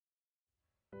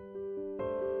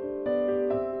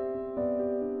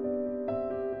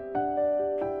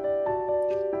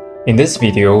In this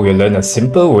video, we'll learn a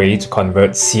simple way to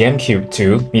convert cm cube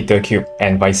to meter cube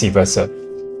and vice versa.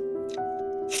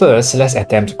 First, let's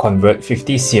attempt to convert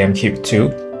 50 cm cube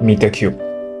to meter cube.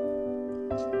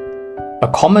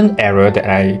 A common error that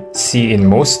I see in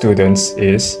most students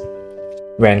is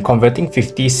when converting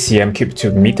 50 cm cube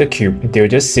to meter cube, they'll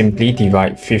just simply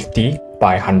divide 50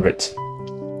 by 100.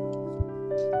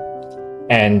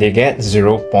 And they get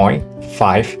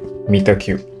 0.5 meter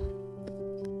cube.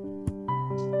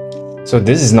 So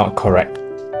this is not correct.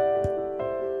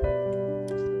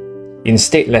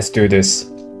 Instead, let's do this.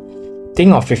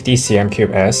 Think of 50 cm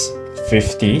cube as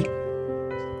 50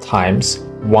 times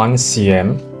 1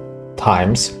 cm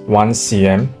times 1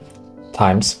 cm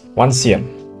times 1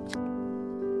 cm.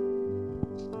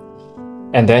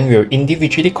 And then we'll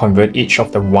individually convert each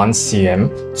of the 1 cm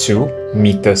to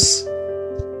meters.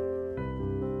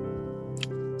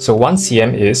 So 1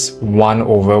 cm is 1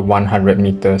 over 100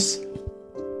 meters.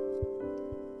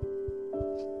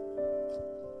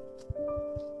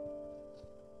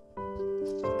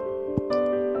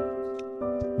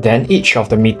 Then each of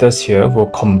the meters here will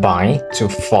combine to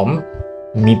form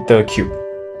meter cube.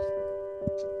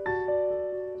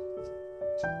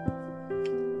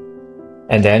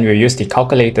 And then we'll use the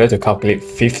calculator to calculate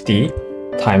 50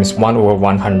 times 1 over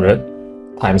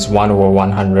 100 times 1 over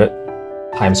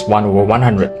 100 times 1 over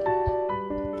 100.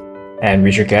 And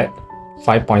we should get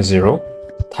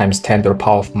 5.0 times 10 to the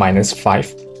power of minus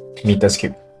 5 meters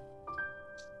cube.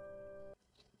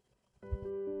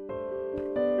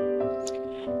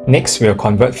 Next, we'll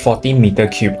convert 40 meter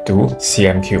cube to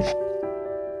cm cube.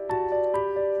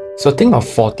 So think of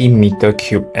 40 meter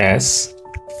cube as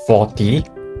 40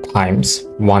 times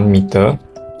 1 meter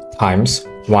times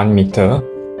 1 meter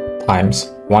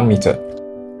times 1 meter.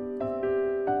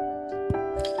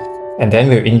 And then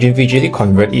we'll individually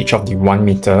convert each of the 1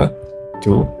 meter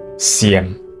to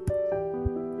cm.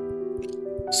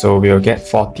 So we'll get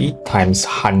 40 times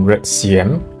 100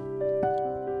 cm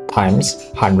times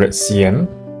 100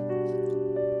 cm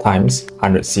times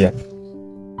 100 cm.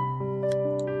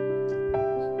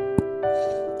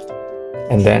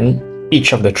 And then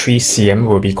each of the 3 cm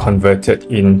will be converted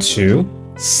into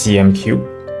cm cube.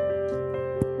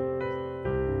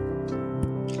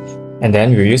 And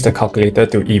then we'll use the calculator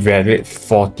to evaluate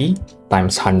 40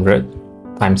 times 100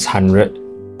 times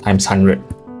 100 times 100.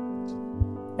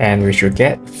 And we should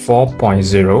get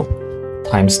 4.0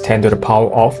 times 10 to the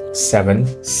power of 7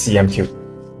 cm cube.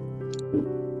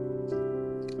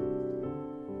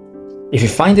 If you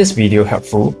find this video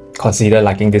helpful, consider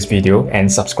liking this video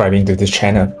and subscribing to this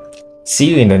channel.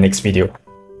 See you in the next video.